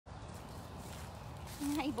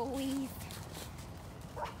Hi, boys.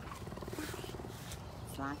 There's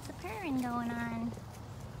lots of purring going on.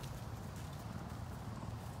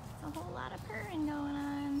 There's a whole lot of purring going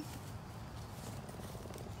on.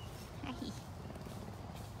 Hi.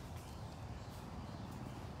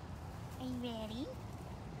 Are you ready?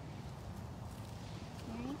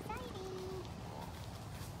 Very exciting.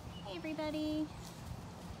 Hey, everybody.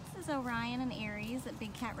 This is Orion and Aries at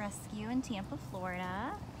Big Cat Rescue in Tampa,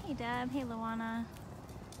 Florida. Hey, Deb. Hey, Luana.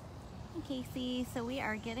 Hey, Casey. So we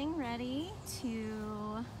are getting ready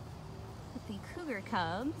to put the Cougar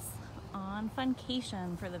Cubs on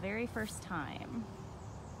Funcation for the very first time.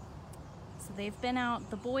 So they've been out,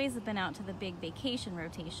 the boys have been out to the big vacation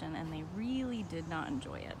rotation and they really did not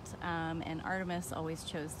enjoy it. And Artemis always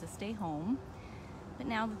chose to stay home. But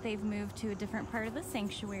now that they've moved to a different part of the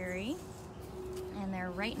sanctuary and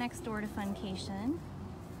they're right next door to Funcation,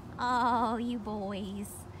 oh, you boys,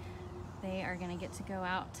 they are gonna get to go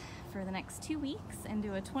out for the next 2 weeks and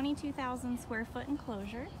do a 22,000 square foot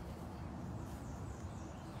enclosure.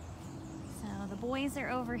 So the boys are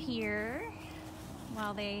over here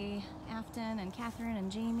while Afton and Catherine and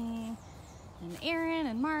Jamie and Aaron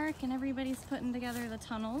and Mark and everybody's putting together the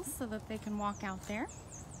tunnels so that they can walk out there.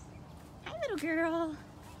 Hi, little girl.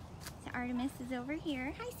 So Artemis is over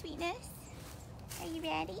here. Hi, sweetness. Are you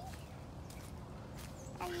ready?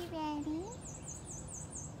 Are you ready?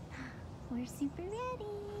 We're super ready.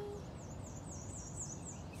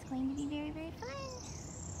 It's going to be very, very fun.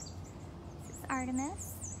 This is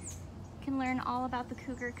Artemis. You can learn all about the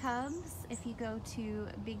Cougar Cubs if you go to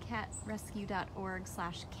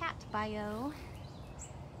bigcatrescue.org/catbio,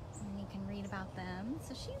 and you can read about them.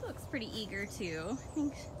 So she looks pretty eager too.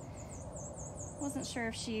 Wasn't sure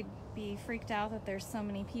if she'd be freaked out that there's so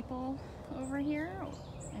many people over here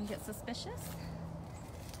and get suspicious.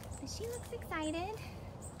 But she looks excited.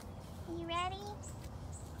 Are you ready?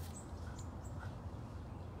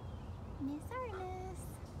 Miss Artemis.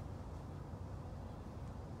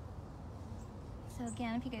 So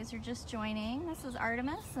again, if you guys are just joining, this is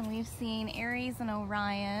Artemis, and we've seen Aries and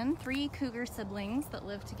Orion, 3 cougar siblings that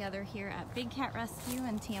live together here at Big Cat Rescue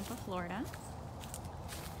in Tampa, Florida.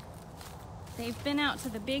 They've been out to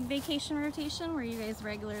the big vacation rotation where you guys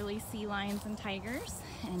regularly see lions and tigers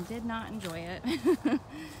and did not enjoy it.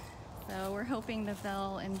 So we're hoping that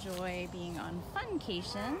they'll enjoy being on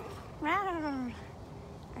Funcation.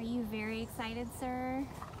 Are you very excited, sir?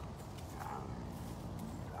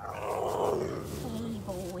 Hey,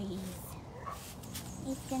 boys.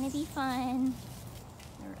 It's gonna be fun.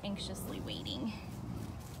 They're anxiously waiting.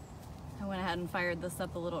 I went ahead and fired this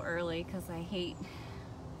up a little early because I hate,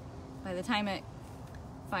 by the time it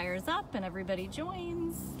fires up and everybody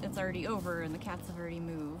joins, it's already over and the cats have already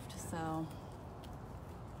moved, so.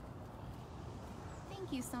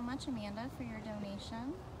 Thank you so much, Amanda, for your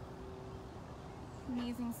donation.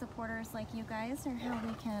 Amazing supporters like you guys are how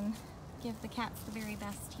we can give the cats the very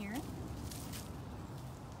best here.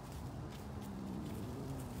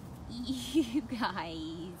 You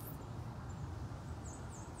guys.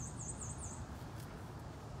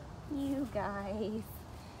 You guys.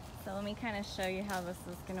 So let me kind of show you how this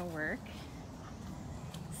is gonna work.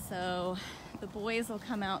 So the boys will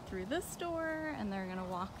come out through this door and they're gonna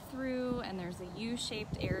walk through, and there's a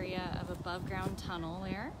U-shaped area of above ground tunnel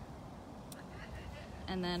there.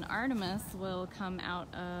 And then Artemis will come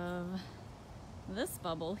out of this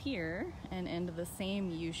bubble here and into the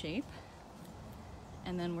same U-shape.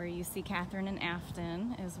 And then where you see Catherine and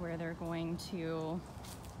Afton is where they're going to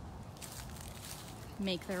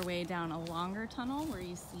make their way down a longer tunnel where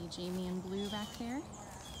you see Jamie in blue back there.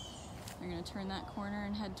 They're gonna turn that corner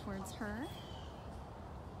and head towards her.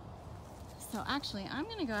 So actually, I'm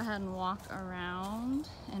gonna go ahead and walk around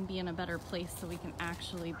and be in a better place so we can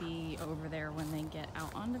actually be over there when they get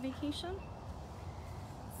out onto vacation.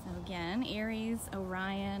 So again, Aries,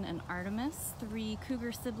 Orion, and Artemis, 3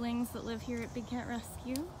 cougar siblings that live here at Big Cat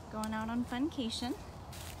Rescue, going out on Funcation.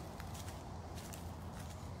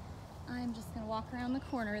 I'm just gonna walk around the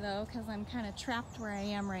corner though, because I'm kind of trapped where I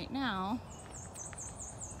am right now,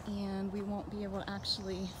 and we won't be able to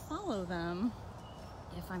actually follow them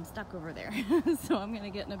if I'm stuck over there. So I'm gonna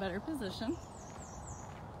get in a better position.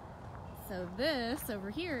 So this over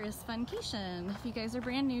here is Funcation. If you guys are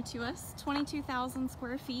brand new to us, 22,000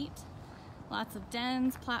 square feet. Lots of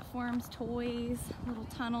dens, platforms, toys, little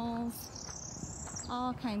tunnels,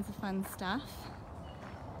 all kinds of fun stuff.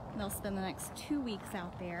 They'll spend the next 2 weeks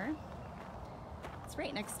out there. It's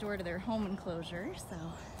right next door to their home enclosure, so.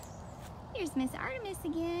 Here's Miss Artemis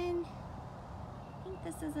again. I think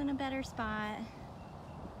this is in a better spot.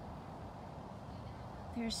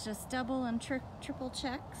 There's just double and triple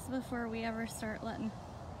checks before we ever start letting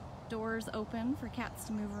doors open for cats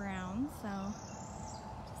to move around. So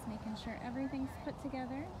just making sure everything's put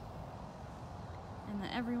together and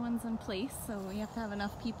that everyone's in place. So we have to have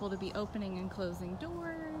enough people to be opening and closing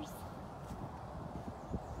doors.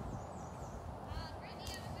 Brittany,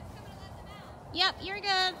 I was just coming to let them out. Yep, you're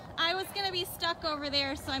good. I was gonna be stuck over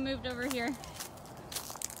there, so I moved over here.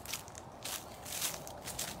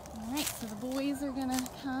 All right, so the boys are gonna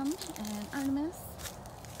come, and Artemis.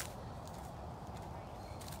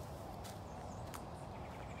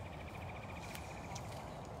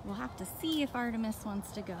 We'll have to see if Artemis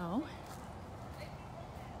wants to go.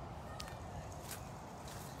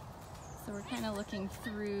 So we're kind of looking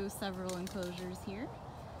through several enclosures here.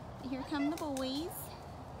 Here come the boys.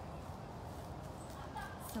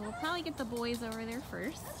 So we'll probably get the boys over there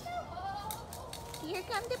first. Here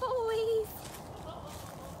come the boys.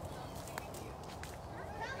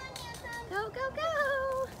 Go, go,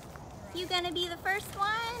 go. You gonna be the first one?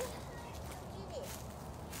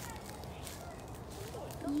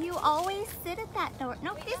 You always sit at that door.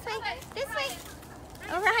 Nope, this way, this way.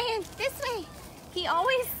 Orion, this way. He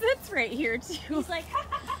always sits right here too. He's like,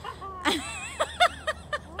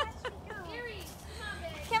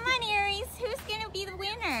 come on, Aries. Who's gonna be the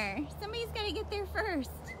winner? Somebody's gotta get there first.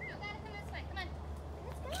 You gotta come this way. Come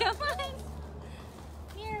on. Come on.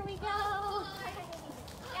 Here we go.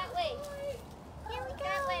 That way. Here we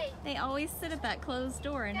That go. way. They always sit at that closed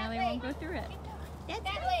door and now they won't go through it. That's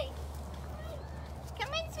That right. way.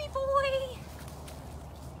 Come on, sweet boy.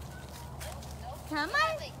 Come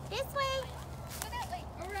on. This way. Go that way.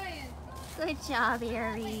 Orion. Good job,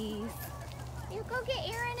 Aries. You go get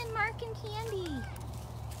Aaron and Mark and Candy.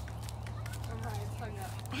 Orion's hung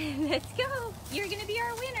up. Let's go. You're gonna be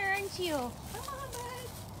our winner, aren't you? Come on, bud.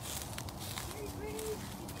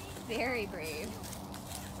 Very Very brave. brave.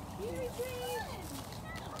 Very brave.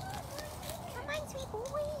 Come on, sweet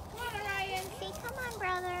boy. Come on, Orion. Say, come on,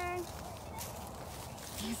 brother.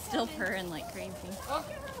 He's still purring like crazy. Oh.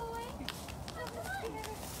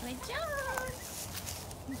 Good job.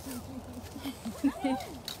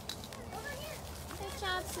 Good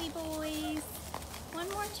job, sweet boys. One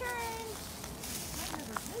more turn.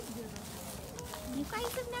 You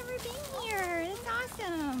guys have never been here. It's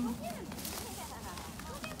awesome.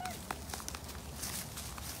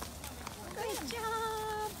 Good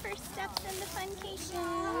job. First steps into Funcation.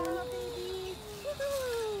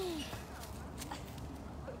 Woohoo.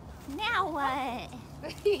 Now what?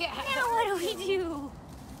 Yeah. Now what do we do?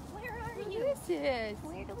 Where are you? What is it?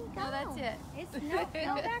 Where do we go? No, that's it. It's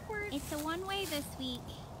no backwards. It's a one-way this week.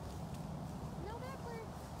 No backwards.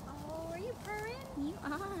 Oh, are you purring? You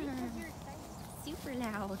are. Because you're excited. Super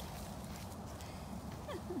loud.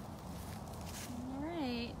 All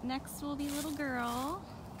right, next will be little girl.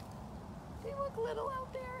 They look little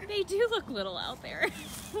out there. They do look little out there.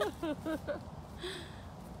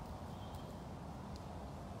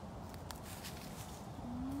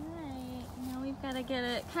 Alright, now we've got to get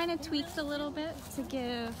it kind of tweaked a little bit to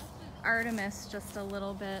give Artemis just a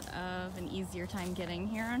little bit of an easier time getting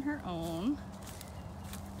here on her own.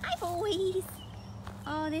 Hi, boys!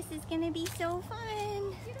 Oh, this is going to be so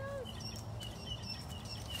fun!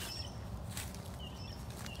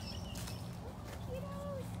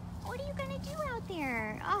 What are you going to do out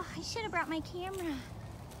there? Oh, I should have brought my camera.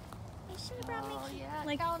 I should have brought my camera. Yeah,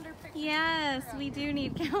 Like, calendar pictures. yes, we do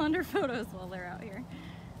need calendar photos while they're out here.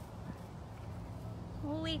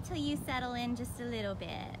 We'll wait till you settle in just a little bit.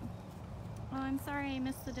 Oh, I'm sorry I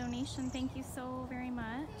missed the donation. Thank you so very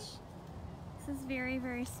much. This is very,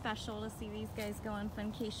 very special to see these guys go on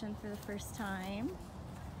Funcation for the first time.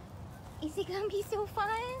 Is it gonna be so fun?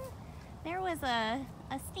 There was a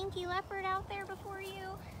stinky leopard out there before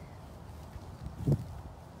you.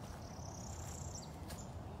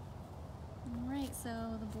 Alright, so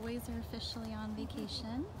the boys are officially on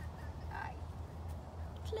vacation. Hi.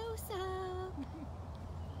 Close up.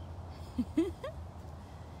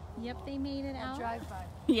 Yep, they made it out. Drive by.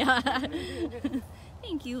 Yeah.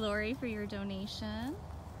 Thank you, Lori, for your donation.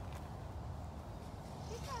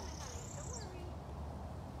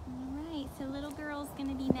 Alright, so little girl's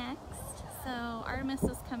gonna be next. So Artemis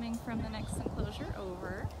is coming from the next enclosure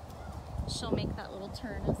over. She'll make that little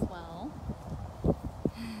turn as well.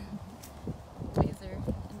 Boys are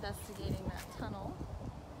investigating that tunnel.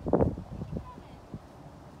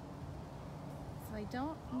 So I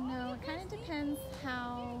don't know, it kind of depends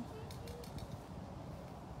how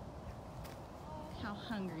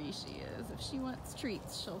hungry she is. If she wants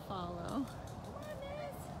treats, she'll follow.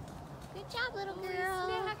 Good job, little girl.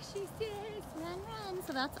 Snack, she says. Run, run.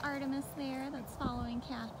 So that's Artemis there. That's following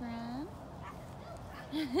Catherine.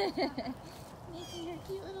 Making her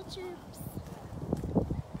cute little chirps.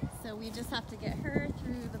 So we just have to get her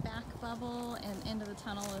through the back bubble and into the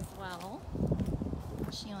tunnel as well.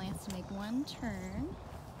 She only has to make one turn.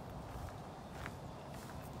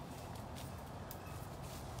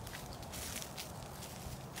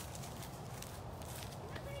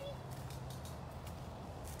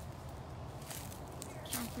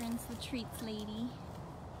 Catherine's the treats lady.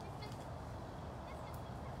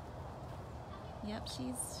 Yep, she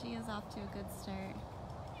is off to a good start.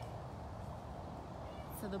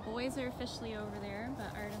 So the boys are officially over there,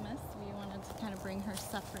 but Artemis, we wanted to kind of bring her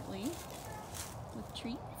separately with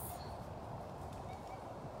treats.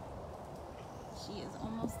 She is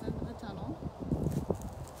almost into the tunnel.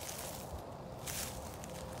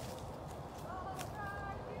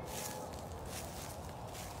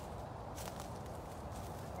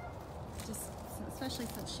 Just especially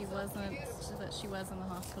since she was in the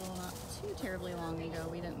hospital not too terribly long ago,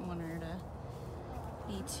 we didn't want her to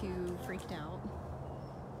be too freaked out.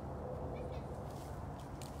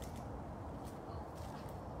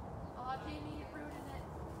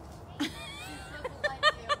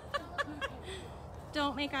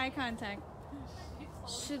 Don't make eye contact.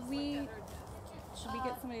 Should we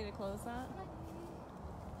get somebody to close that?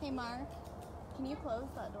 Hey Mark, can you close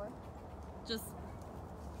that door? Just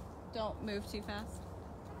don't move too fast.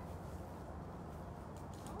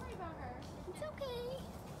 Don't worry about her. It's okay.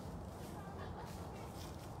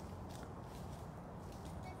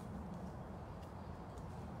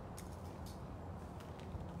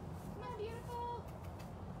 Come on, beautiful.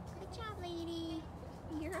 Good job, lady.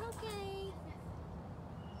 You're okay.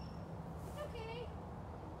 It's okay.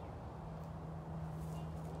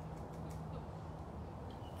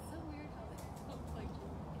 It's so weird how they look like you.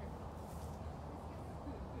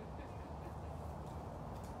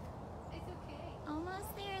 It's okay.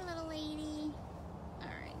 Almost there, little lady.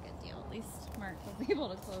 Alright, good deal. At least Mark will be able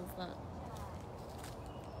to close that.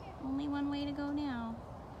 Only one way to go now.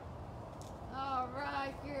 All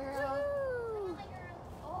right, girl. Woo!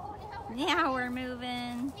 Oh, Now we're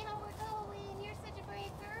moving. Now we're going. You're such a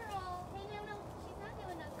brave girl. Hey, no, she's not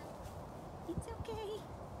doing nothing. It's okay.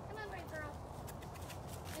 Come on, brave girl.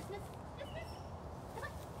 Miss. Come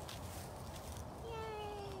on.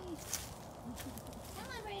 Yay! Come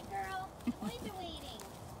on, brave girl. Boys are waiting.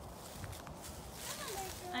 Come on,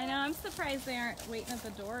 brave girl. I know, I'm surprised they aren't waiting at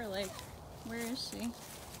the door. Like, where is she? Come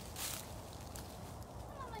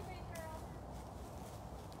on, my brave girl.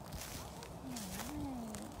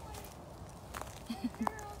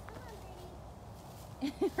 Girl, come on,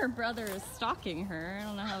 Brittany. Her brother is stalking her. I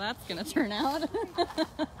don't know how that's gonna turn out. I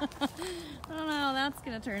don't know how that's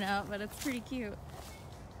gonna turn out, but it's pretty cute.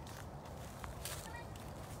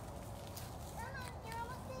 Come on, you're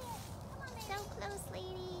almost there. Come on, baby. So close,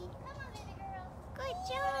 lady. Come on, baby girl. Good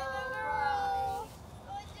Girl. job!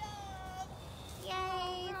 Good job.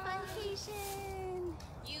 Yay, Alright. Funcation!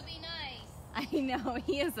 You be nice. I know,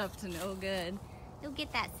 he is up to no good. You'll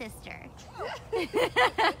get that sister. I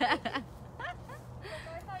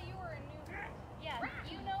thought you were a new. Yeah,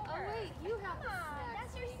 you know her. Oh wait, you have the snack.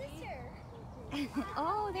 That's your sister.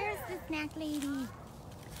 Oh, there's the snack lady.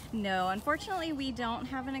 No, unfortunately we don't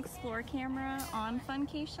have an Explore camera on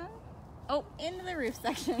Funcation. Oh, into the roof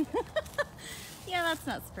section. Yeah, that's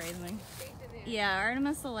not surprising. Yeah,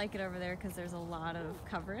 Artemis will like it over there because there's a lot of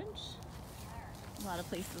coverage. A lot of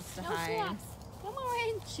places to hide. Come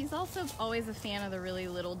on. She's also always a fan of the really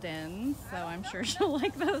little dens, so I'm sure she'll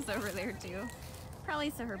like those over there too. Probably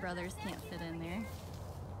so her brothers can't fit in there.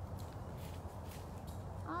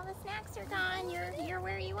 All the snacks are gone. You're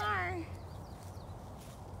where you are.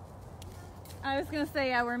 I was gonna say,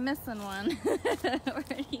 yeah, we're missing one. Where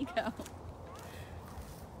did he go?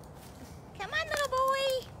 Come on, little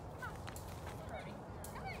boy.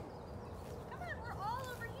 Come on, we're all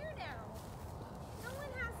over here now. No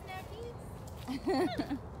one has snackies.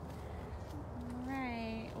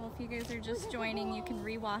 Alright, well if you guys are just joining, you can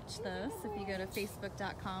rewatch this if you go to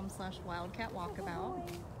facebook.com/wildcatwalkabout.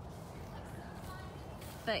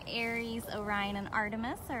 But Aries, Orion, and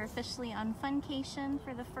Artemis are officially on Funcation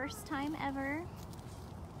for the first time ever.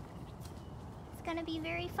 It's gonna be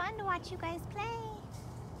very fun to watch you guys play.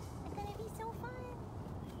 It's gonna be so fun.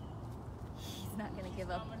 He's not gonna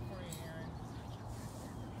give up.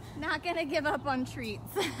 Not gonna give up on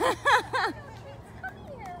treats. Come here.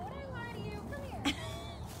 What I lie to you? Come here.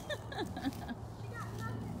 She got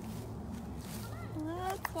nothing.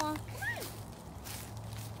 Let's walk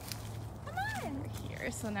here.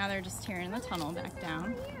 So now they're just tearing the tunnel back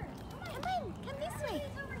down. Over here. Come on, come this way.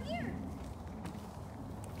 It's over here.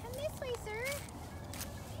 Come this way, sir.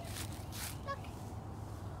 Look,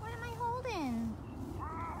 what am I holding?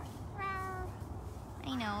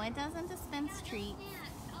 No, it doesn't dispense treats.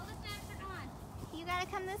 All the snacks are gone. You gotta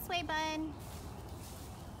come this way, bud.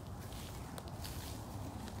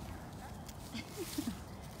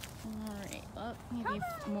 Alright, well, maybe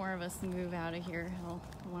if more of us move out of here, he'll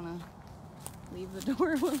want to leave the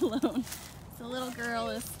door alone. The little girl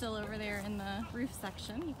is still over there in the roof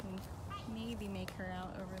section. You can maybe make her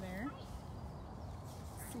out over there,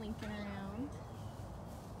 slinking around.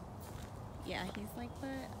 Yeah, he's like, but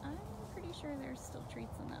I'm pretty sure there's still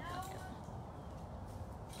treats in that bucket.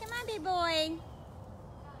 Come on, big boy.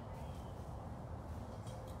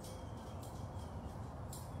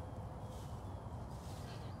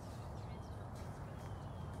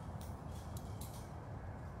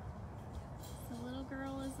 The little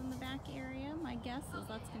girl is in the back area. My guess is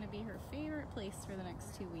that's going to be her favorite place for the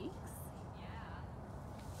next 2 weeks.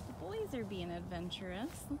 The boys are being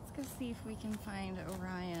adventurous. Let's go see if we can find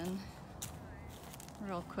Orion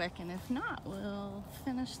real quick, and if not, we'll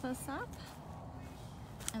finish this up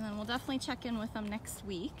and then we'll definitely check in with them next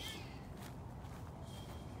week.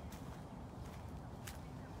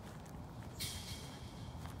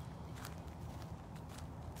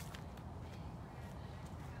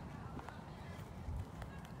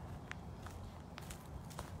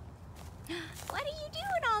 What are you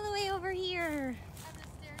doing all the way over here? I'm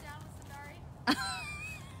just staring down with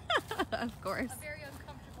Sundari. Of course. A very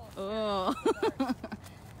uncomfortable. Oh.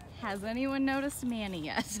 Has anyone noticed Manny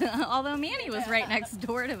yet? Although Manny was right next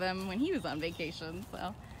door to them when he was on vacation,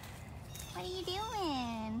 so. What are you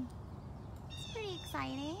doing? It's pretty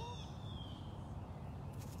exciting.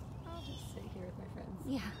 I'll just stay here with my friends.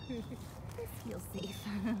 Yeah. This feels safe.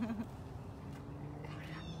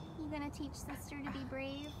 You gonna teach sister to be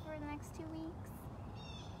brave for the next 2 weeks?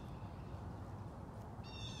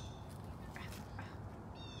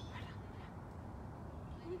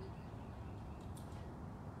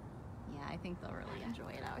 Yeah, I think they'll really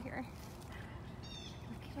enjoy it out here.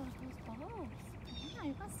 Look at all those balls. Yeah,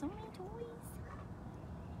 I've got so many toys.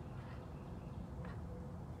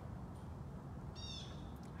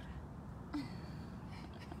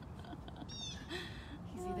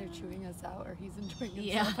 He's either chewing us out or he's enjoying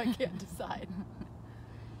himself. I can't decide.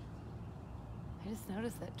 I just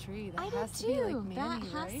noticed that tree. That has to be like Manny, that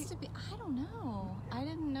has right? to be. I don't know. I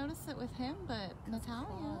didn't notice it with him, but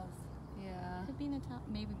Natalia. Yeah. Could be Natalia.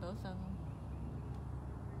 Maybe both of them.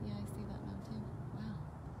 Yeah, I see that now too. Wow.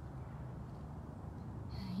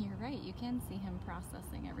 You're right. You can see him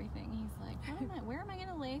processing everything. He's like, where am I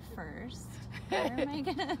gonna lay first? Where am I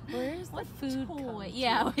gonna? Where's the food come toy? from?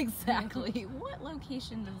 Yeah, exactly. What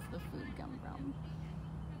location does the food come from?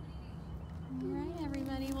 All right,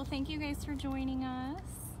 everybody. Well, thank you guys for joining us.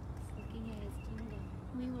 Looking at his kingdom.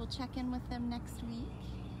 We will check in with them next week.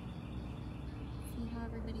 See how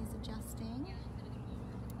everybody's adjusting.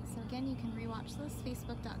 So again, you can rewatch this,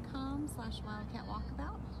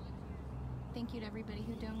 facebook.com/wildcatwalkabout. Thank you to everybody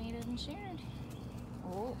who donated and shared.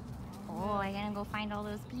 Oh, I gotta go find all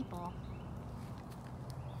those people.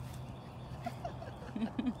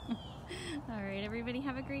 All right, everybody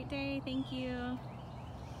have a great day. Thank you.